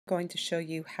going to show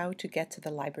you how to get to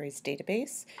the library's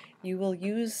database. You will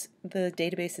use the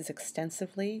databases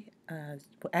extensively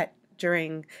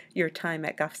during your time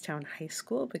at Goffstown High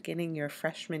School, beginning your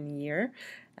freshman year.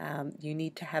 You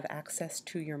need to have access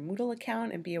to your Moodle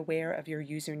account and be aware of your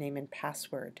username and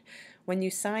password. When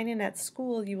you sign in at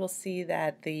school, you will see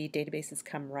that the databases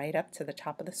come right up to the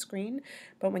top of the screen,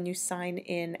 but when you sign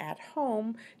in at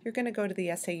home, you're going to go to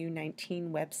the SAU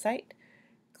 19 website,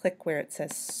 click where it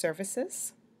says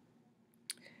Services,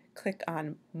 click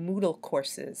on Moodle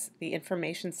Courses. The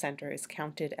Information Center is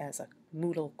counted as a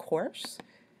Moodle course.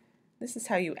 This is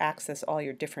how you access all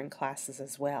your different classes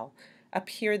as well. Up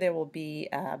here there will be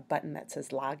a button that says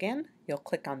Login. You'll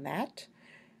click on that.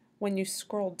 When you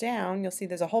scroll down, you'll see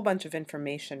there's a whole bunch of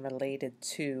information related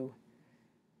to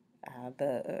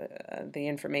the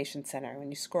Information Center. When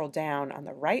you scroll down on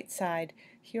the right side,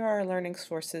 here are our learning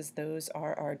sources. Those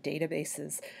are our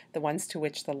databases, the ones to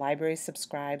which the library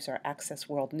subscribes are Access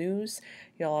World News.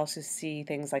 You'll also see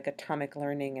things like Atomic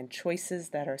Learning and Choices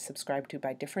that are subscribed to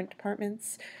by different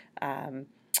departments.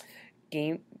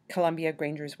 Columbia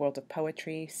Granger's World of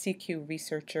Poetry, CQ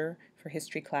Researcher for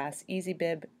history class,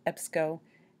 EasyBib, EBSCO,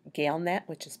 GaleNet,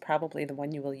 which is probably the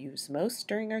one you will use most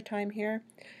during our time here.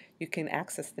 You can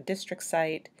access the district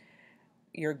site.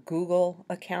 Your Google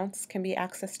accounts can be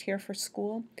accessed here for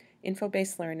school.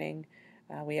 Info-based learning.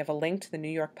 We have a link to the New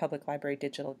York Public Library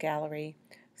Digital Gallery,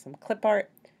 some clip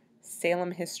art,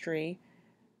 Salem history,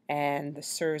 and the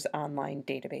SIRS online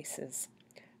databases.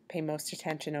 Pay most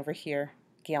attention over here,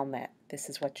 GaleNet. This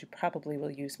is what you probably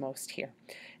will use most here.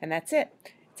 And that's it.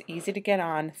 It's easy to get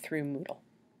on through Moodle.